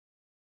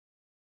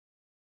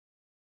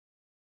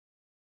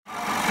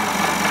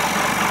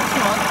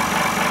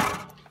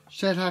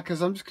Shed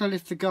hackers, I'm just going to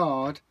lift the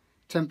guard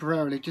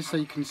temporarily just so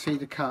you can see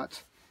the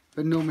cut,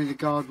 but normally the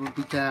guard will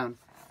be down.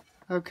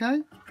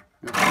 Okay?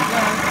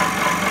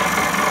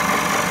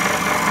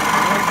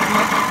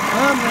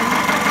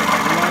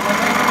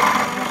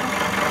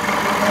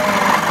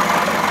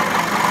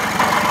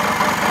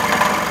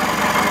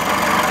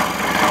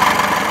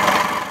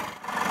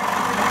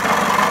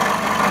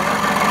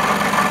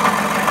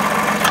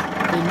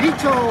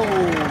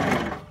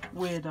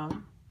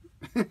 Weirdo.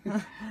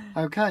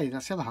 Okay,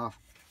 that's the other half.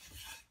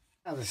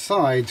 At the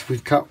sides,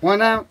 we've cut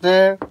one out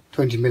there,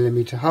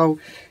 20mm hole.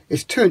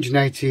 It's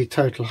 280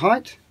 total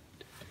height,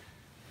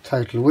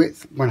 total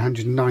width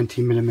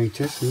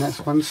 190mm, and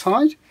that's one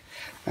side.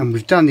 And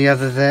we've done the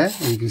other there,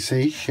 and you can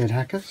see shed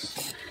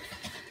hackers.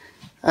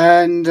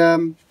 And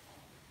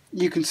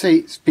you can see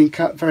it's been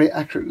cut very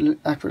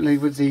accurately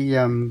with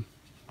the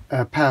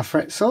power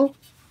fret saw.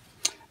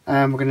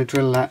 And we're going to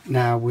drill that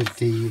now with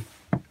the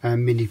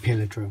mini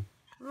pillar drill.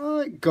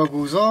 Right,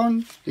 goggles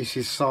on. This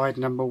is side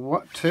number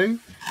 2,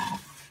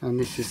 and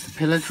this is the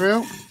pillar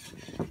drill.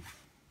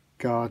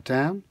 Guard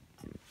down.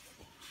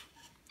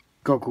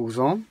 Goggles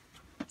on.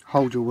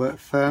 Hold your work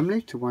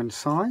firmly to one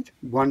side,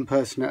 one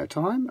person at a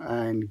time,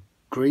 and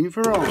green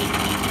for on.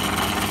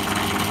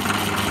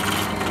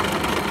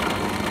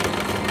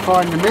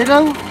 Find the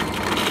middle.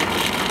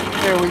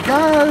 There we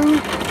go.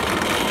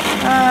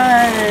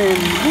 And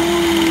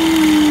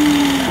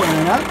woo,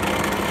 and up.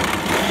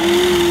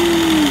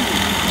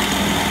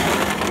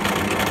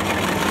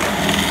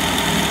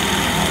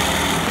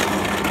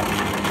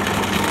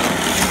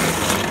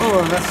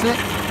 Oh, that's it.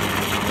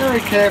 Very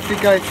carefully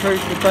go through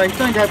the base.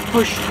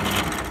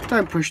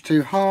 Don't push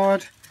too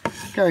hard.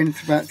 Go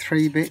into about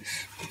 3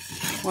 bits.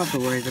 Wipe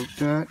away the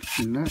dirt.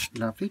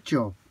 Lovely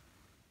job.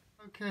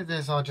 Okay,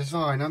 there's our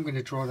design. I'm going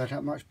to draw that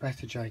up much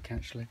better, Jake,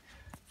 actually,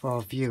 for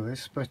our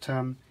viewers. But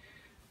they're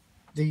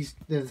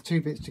the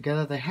 2 bits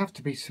together. They have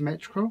to be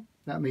symmetrical.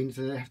 That means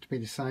that they have to be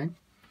the same.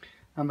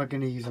 And we're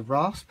going to use a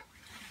rough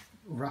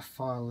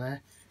file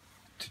there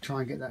to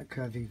try and get that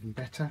curve even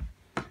better.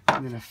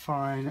 And then a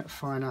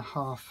finer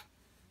half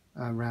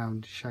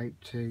round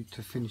shape to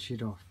finish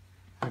it off.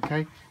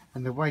 Okay,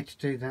 and the way to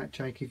do that,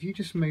 Jake, if you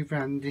just move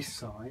around this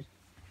side,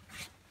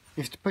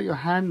 is to put your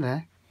hand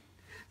there,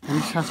 and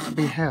this has to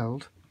be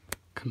held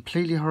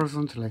completely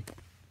horizontally.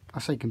 I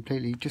say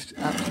completely, just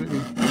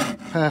absolutely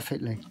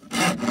perfectly.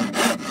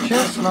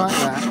 Just like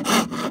that.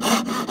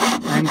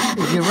 And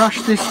if you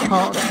rush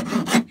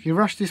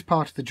this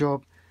part of the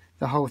job,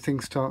 the whole thing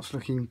starts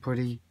looking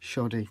pretty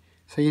shoddy.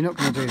 So you're not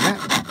going to do that.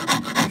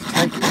 Just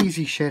take it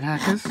easy, shed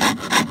hackers.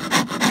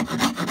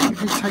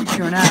 If it takes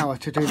you an hour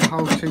to do the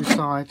whole 2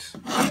 sides,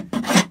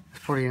 it's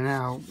probably an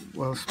hour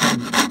well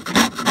spent.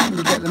 When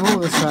you get them all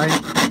the same,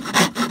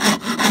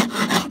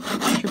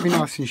 should be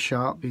nice and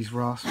sharp, these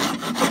rasps.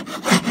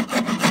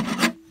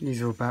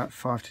 These are about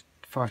 5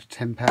 to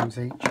 10 pounds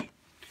each.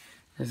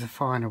 There's a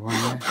finer one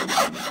there.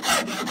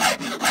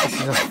 This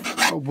is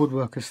a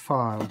woodworker's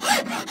file.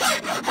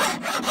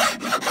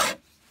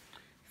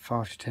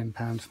 5 to 10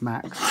 pounds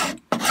max.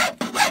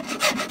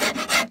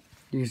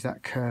 Use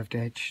that curved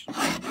edge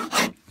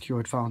to your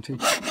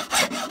advantage.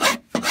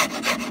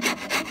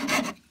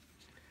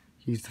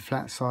 Use the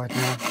flat side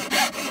now.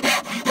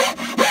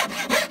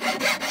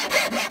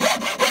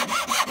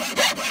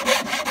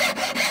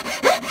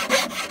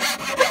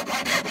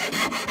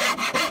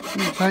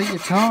 You take your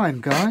time,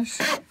 guys.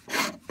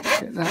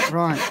 Get that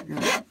right.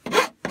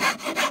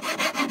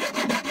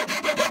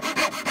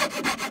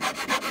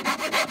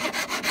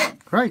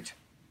 Great.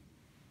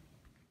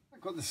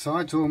 I've got the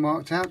sides all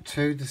marked out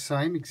too, the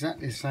same,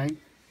 exactly the same.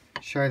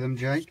 Show them,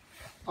 Jake.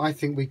 I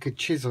think we could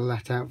chisel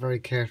that out very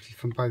carefully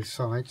from both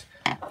sides,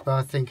 but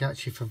I think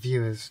actually for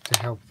viewers to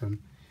help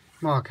them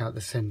mark out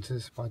the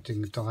centres by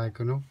doing a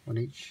diagonal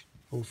on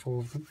all 4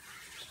 of them.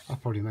 I'll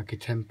probably make a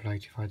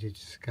template if I did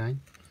this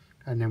again,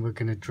 and then we're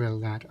going to drill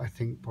that, I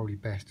think probably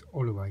best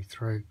all the way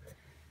through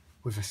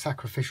with a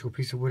sacrificial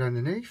piece of wood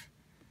underneath,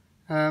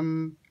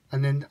 and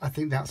then I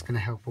think that's going to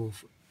help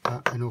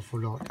an awful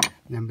lot,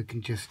 and then we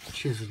can just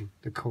chisel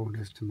the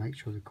corners to make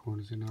sure the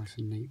corners are nice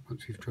and neat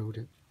once we've drilled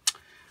it.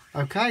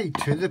 Okay,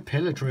 to the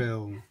pillar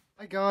drill.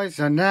 Hi guys,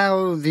 and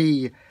now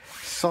the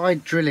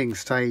side drilling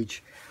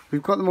stage.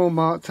 We've got them all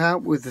marked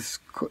out with the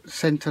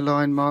centre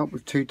line marked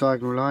with 2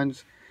 diagonal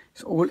lines.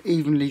 It's all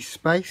evenly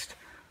spaced.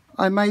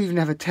 I may even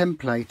have a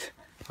template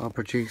I'll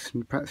produce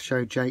and perhaps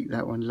show Jake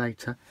that one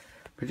later,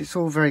 but it's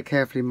all very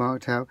carefully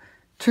marked out.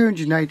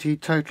 280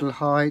 total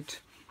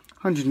height,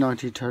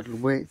 190 total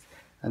width,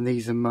 and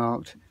these are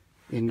marked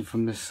in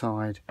from the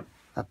side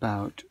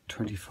about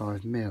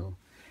 25mm.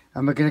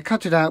 And we're going to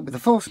cut it out with a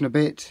Forstner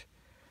bit,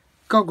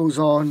 goggles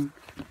on,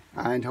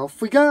 and off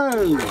we go!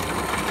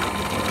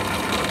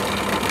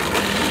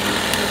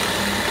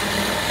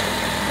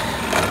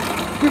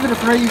 Give it a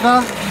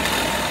breather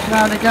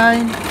now and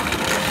again.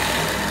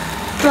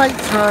 Straight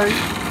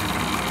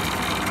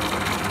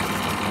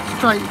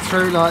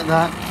through like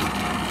that.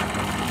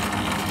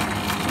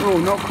 Oh,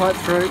 not quite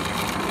through.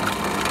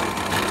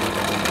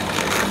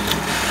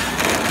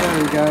 There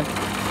we go.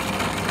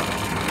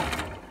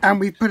 And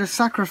we put a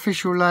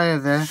sacrificial layer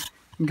there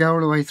and go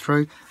all the way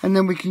through, and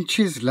then we can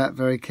chisel that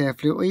very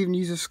carefully or even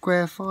use a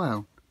square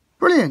file.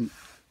 Brilliant!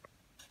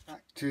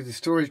 Back to the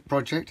storage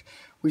project.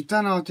 We've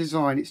done our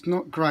design. It's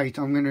not great.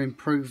 I'm going to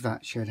improve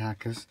that, Shed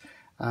Hackers.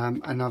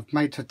 And I've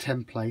made a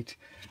template.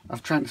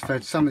 I've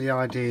transferred some of the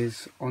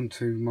ideas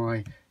onto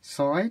my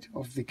side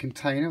of the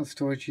container, the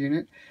storage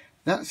unit.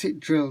 That's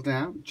it drilled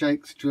out.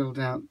 Jake's drilled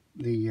out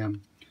the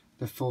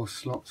 4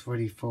 slots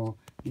ready for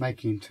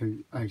making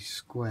into a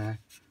square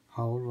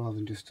hole rather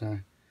than just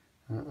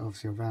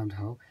obviously a round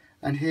hole.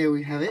 And here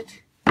we have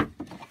it.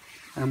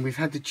 And we've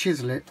had to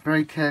chisel it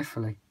very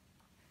carefully.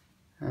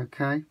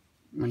 Okay,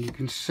 and you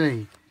can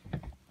see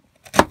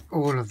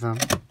all of them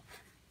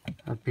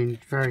have been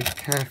very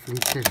carefully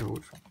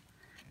chiseled.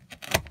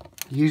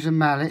 Use a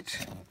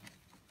mallet,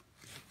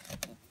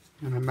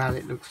 and a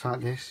mallet looks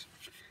like this,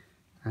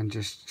 and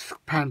just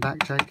pan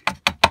back, Jake,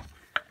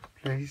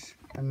 please,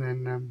 and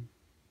then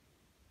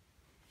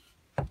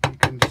you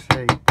can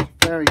see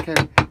very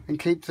careful, and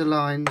keep the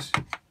lines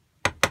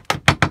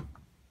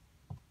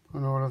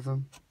on all of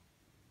them.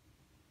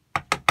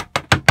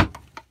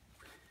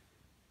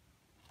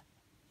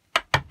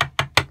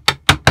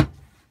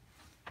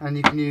 And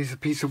you can use a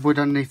piece of wood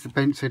underneath the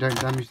bench so you don't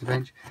damage the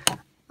bench.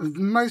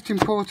 Most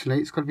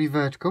importantly, it's got to be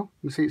vertical.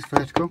 You can see it's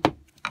vertical.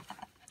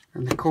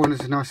 And the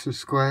corners are nice and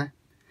square.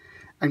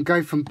 And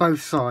go from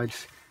both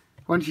sides.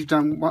 Once you've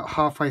done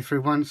halfway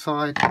through one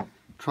side,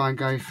 try and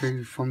go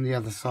through from the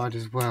other side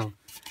as well.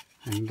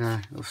 And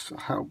it'll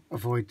help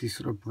avoid this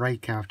sort of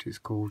breakout, it's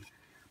called.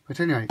 But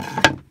anyway,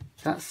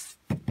 that's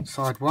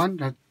side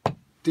one.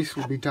 This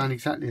will be done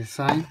exactly the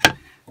same.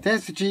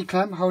 There's the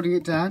G-clamp holding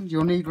it down.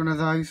 You'll need one of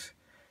those.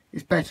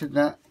 It's better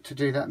to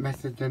do that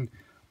method than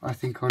I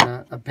think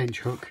on a bench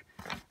hook,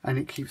 and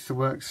it keeps the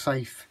work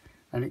safe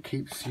and it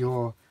keeps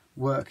your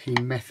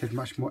working method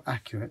much more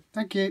accurate.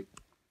 Thank you.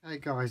 Hey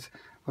guys,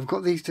 I've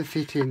got these to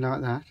fit in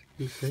like that.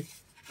 You see,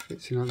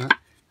 fits in like that,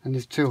 and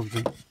there's 2 of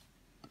them.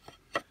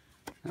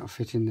 That'll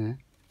fit in there.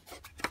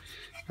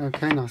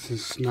 Okay, nice and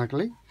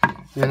snugly.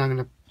 Then I'm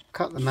going to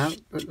cut them out,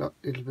 look like,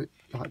 a little bit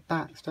like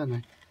bats, don't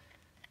they?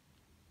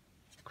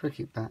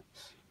 Cricket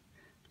bats.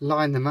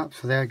 Line them up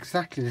so they're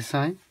exactly the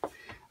same.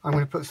 I'm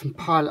going to put some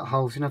pilot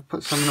holes in. I've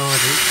put some in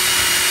already,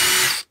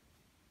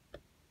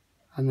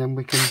 and then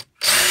we can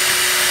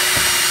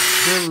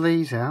drill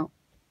these out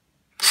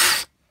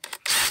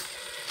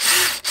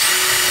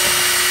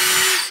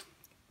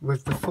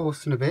with the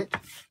force and a bit.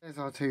 There's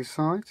our 2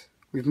 sides.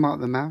 We've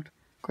marked them out.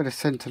 Got a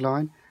centre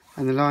line,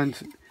 and the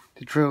lines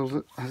the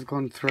drill has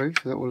gone through,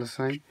 so they're all the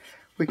same.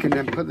 We can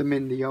then put them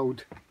in the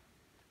old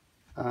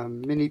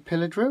mini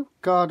pillar drill.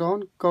 Guard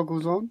on,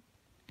 goggles on.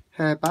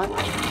 Hair back.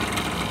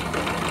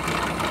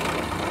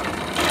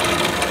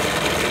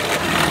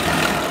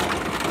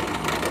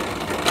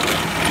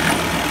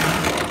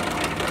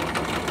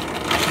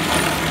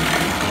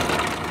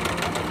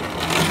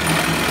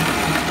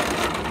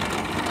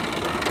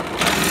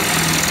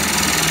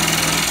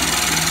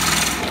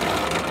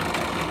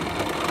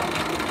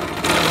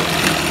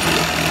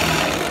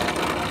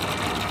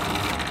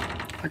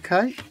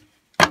 Okay,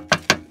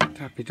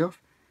 tap it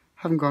off.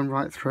 Haven't gone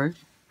right through.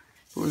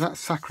 But with that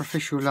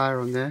sacrificial layer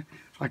on there,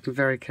 I can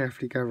very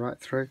carefully go right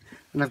through.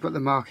 And I've got the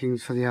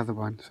markings for the other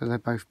one, so they'll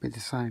both be the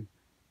same.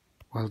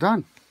 Well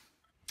done.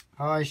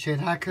 Hi Shed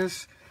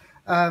Hackers.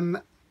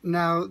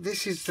 Now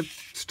this is the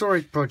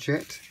storage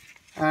project,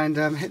 and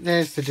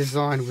there's the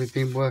design we've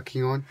been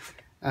working on.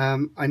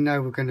 I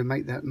know we're going to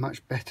make that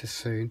much better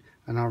soon,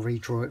 and I'll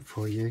redraw it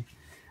for you.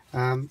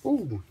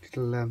 Oh,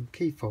 little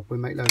key fob, we'll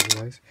make loads of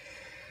those.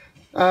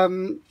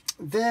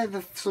 They're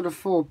the sort of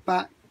 4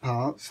 back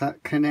parts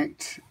that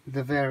connect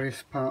the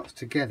various parts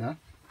together.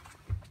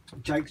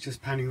 Jake's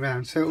just panning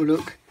around, so it will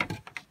look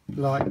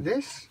like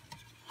this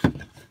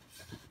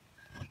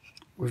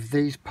with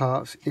these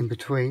parts in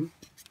between,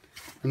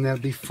 and there'll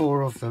be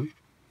 4 of them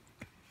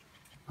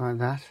like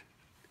that.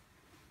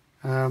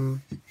 So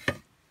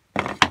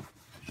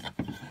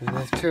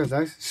there's 2 of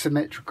those,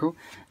 symmetrical.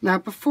 Now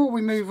before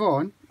we move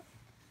on,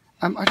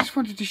 I just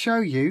wanted to show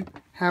you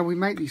how we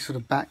make these sort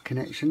of back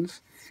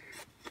connections.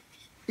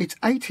 It's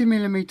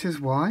 80mm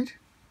wide.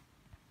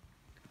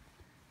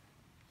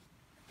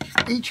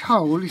 Each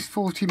hole is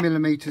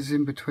 40mm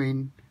in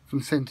between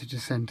from centre to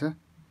centre.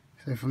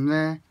 So from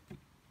there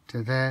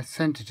to there,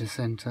 centre to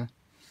centre,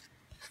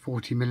 it's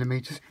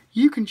 40mm.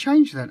 You can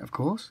change that, of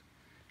course.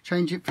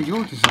 Change it for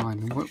your design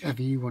and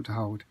whatever you want to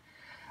hold.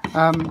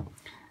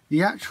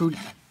 The actual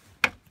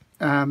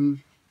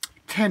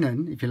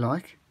tenon, if you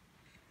like,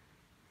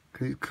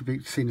 because it could be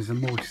seen as a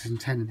mortise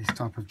and tenon, this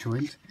type of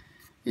joint,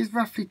 is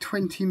roughly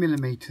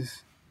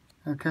 20mm,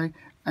 okay,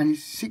 and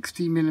it's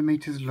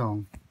 60mm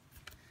long.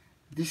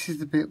 This is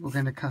the bit we're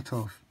going to cut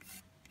off,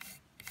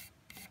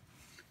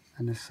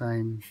 and the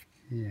same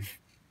here.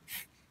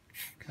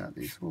 Cut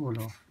this all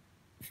off.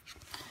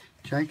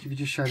 Jake, if you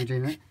just show me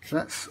doing that. So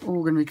that's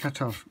all going to be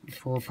cut off in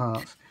 4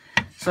 parts.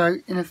 So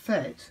in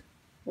effect,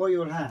 what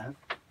you'll have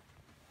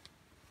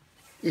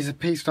is a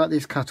piece like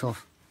this cut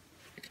off.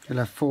 You'll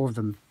have 4 of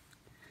them.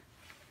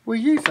 we'll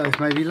use those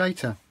maybe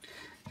later,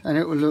 and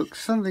it will look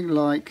something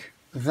like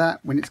that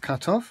when it's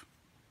cut off.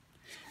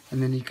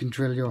 And then you can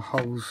drill your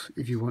holes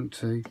if you want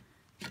to,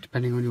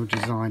 depending on your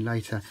design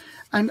later.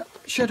 And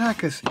shed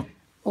hackers,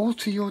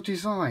 alter your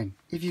design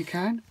if you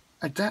can,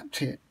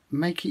 adapt it,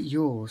 make it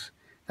yours.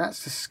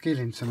 That's the skill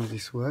in some of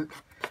this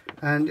work.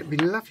 And it'd be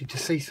lovely to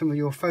see some of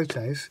your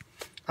photos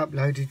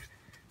uploaded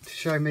to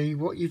show me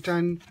what you've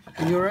done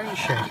in your own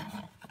shed.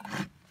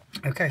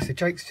 Okay, so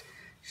Jake's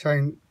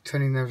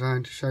turning those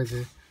around to show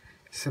the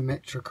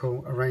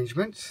symmetrical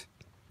arrangements.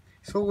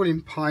 It's all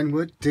in pine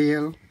wood,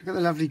 deal. Look at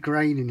the lovely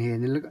grain in here.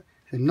 And look,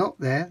 the knot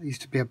there. There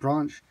used to be a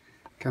branch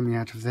coming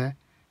out of there.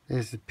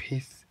 There's the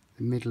pith,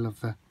 the middle of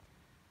the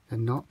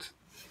knot.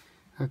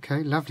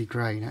 Okay, lovely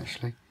grain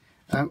actually.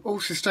 All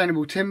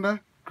sustainable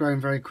timber, growing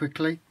very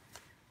quickly.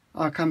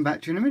 I'll come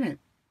back to you in a minute.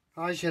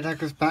 Hi shed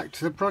hackers, back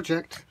to the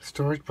project,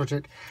 storage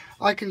project.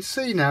 I can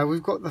see now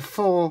we've got the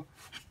 4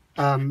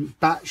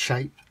 bat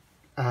shape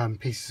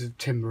pieces of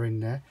timber in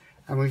there.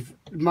 And we've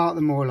marked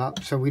them all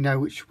up so we know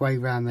which way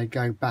round they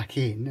go back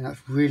in, and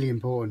that's really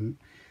important.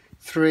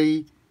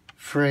 3,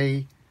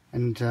 3,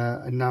 and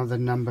another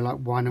number like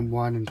 1 and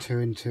 1 and 2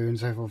 and 2 and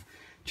so forth.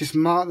 Just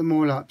mark them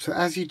all up so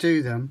as you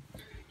do them,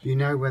 you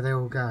know where they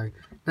all go.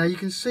 Now you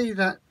can see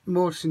that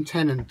mortise and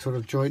tenon sort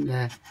of joint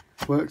there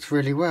works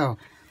really well,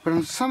 but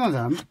on some of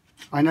them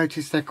I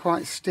notice they're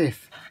quite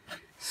stiff.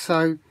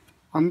 So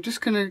I'm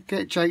just going to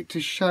get Jake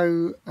to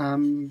show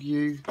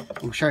you,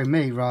 or show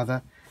me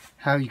rather,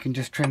 how you can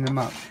just trim them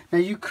up. Now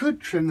you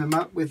could trim them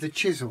up with the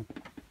chisel,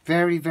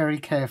 very, very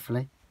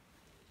carefully,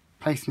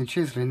 placing the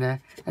chisel in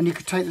there, and you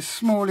could take the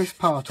smallest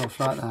part off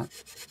like that,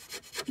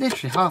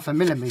 literally 0.5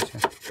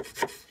 millimetre.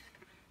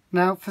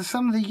 Now for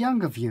some of the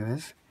younger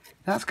viewers,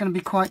 that's going to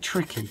be quite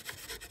tricky,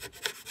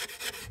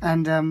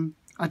 and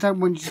I don't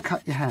want you to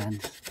cut your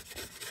hands.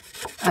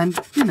 And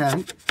you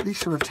know, this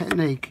sort of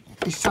technique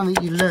is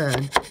something you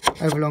learn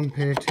over a long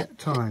period of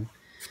time.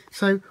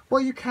 So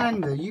what you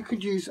can do, you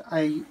could use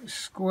a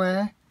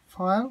square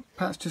file,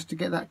 perhaps just to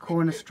get that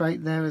corner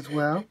straight there as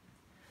well.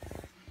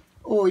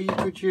 Or you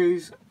could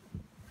use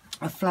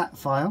a flat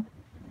file,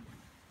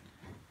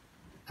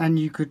 and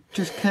you could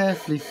just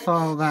carefully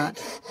file that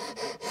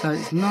so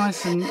it's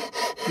nice and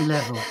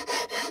level.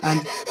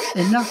 And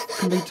enough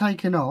can be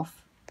taken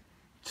off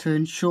to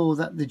ensure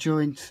that the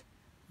joint,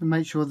 and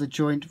make sure the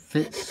joint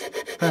fits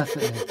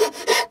perfectly.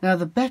 Now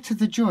the better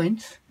the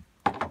joint,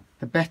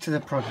 the better the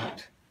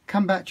product.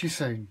 Come back to you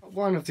soon.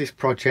 One of this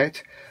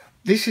project,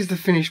 this is the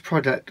finished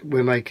product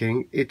we're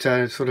making. It's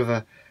a sort of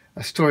a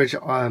storage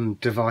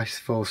device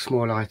for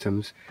small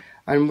items,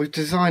 and we've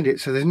designed it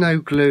so there's no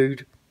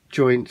glued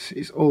joints.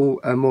 It's all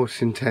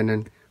mortise and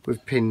tenon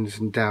with pins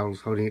and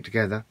dowels holding it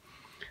together.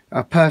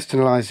 I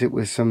personalised it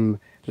with some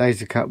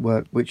laser cut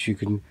work, which you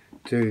can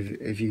do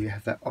if you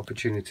have that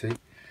opportunity.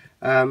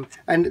 And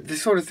the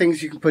sort of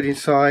things you can put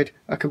inside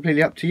are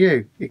completely up to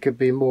you. It could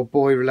be more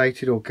boy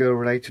related or girl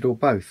related or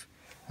both.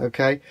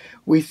 Okay,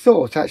 we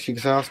thought actually,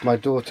 because I asked my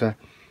daughter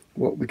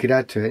what we could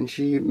add to it, and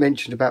she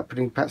mentioned about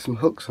putting perhaps some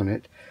hooks on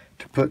it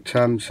to put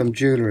some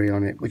jewellery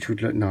on it, which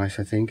would look nice,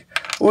 I think.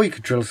 Or you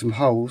could drill some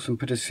holes and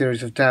put a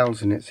series of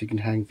dowels in it so you can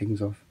hang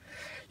things off.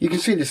 You can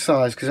see the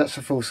size because that's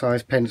a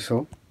full-size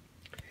pencil.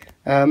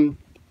 And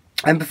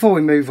before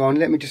we move on,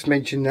 let me just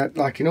mention that,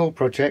 like in all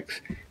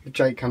projects, if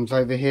Jake comes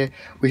over here,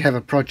 we have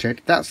a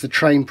project. That's the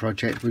train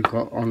project we've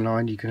got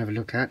online, you can have a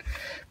look at.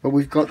 But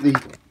we've got the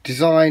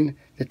design,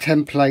 the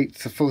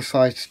template, the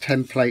full-size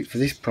template for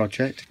this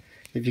project.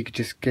 If you could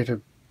just get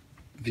a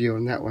view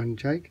on that one,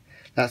 Jake.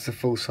 That's a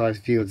full-size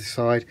view of the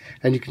side,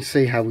 and you can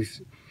see how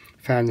we've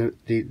found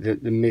the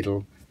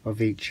middle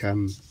of each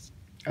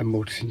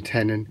mortise and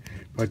tenon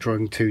by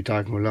drawing 2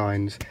 diagonal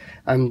lines.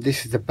 And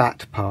this is the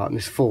bat part, and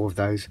there's 4 of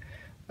those.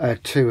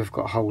 2 have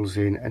got holes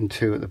in and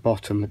 2 at the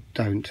bottom that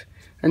don't.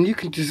 And you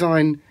can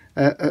design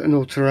an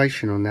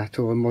alteration on that,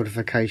 or a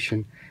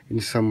modification in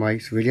some way.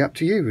 It's really up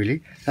to you,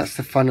 really. That's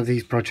the fun of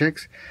these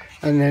projects.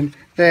 And then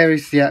there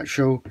is the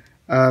actual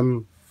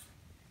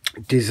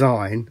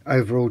design,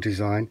 overall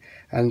design,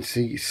 and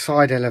the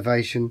side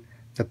elevation,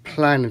 the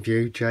plan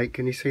view. Jake,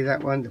 can you see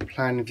that one? The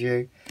plan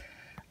view,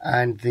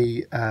 and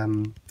the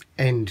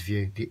end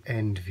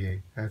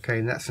view, okay,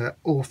 and that's an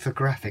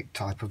orthographic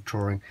type of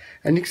drawing.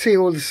 And you can see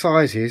all the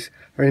sizes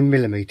are in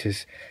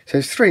millimeters. So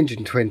it's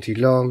 320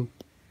 long,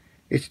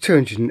 it's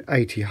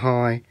 280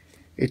 high,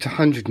 it's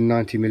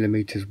 190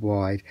 millimeters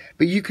wide,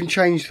 but you can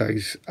change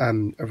those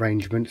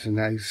arrangements and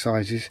those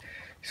sizes.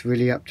 It's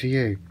really up to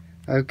you.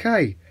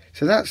 Okay,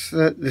 so that's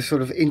the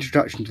sort of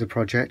introduction to the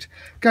project.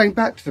 Going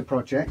back to the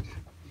project,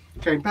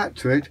 going back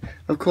to it,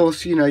 of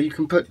course, you know, you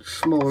can put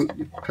small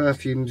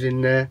perfumes in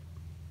there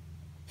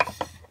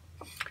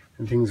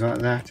and things like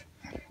that.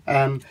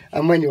 And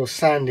when you're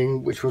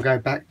sanding, which we'll go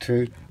back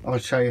to, I'll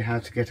show you how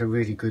to get a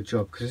really good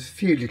job, because there's a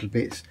few little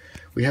bits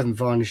we haven't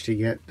varnished it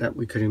yet that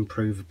we could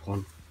improve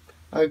upon.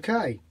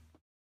 Okay.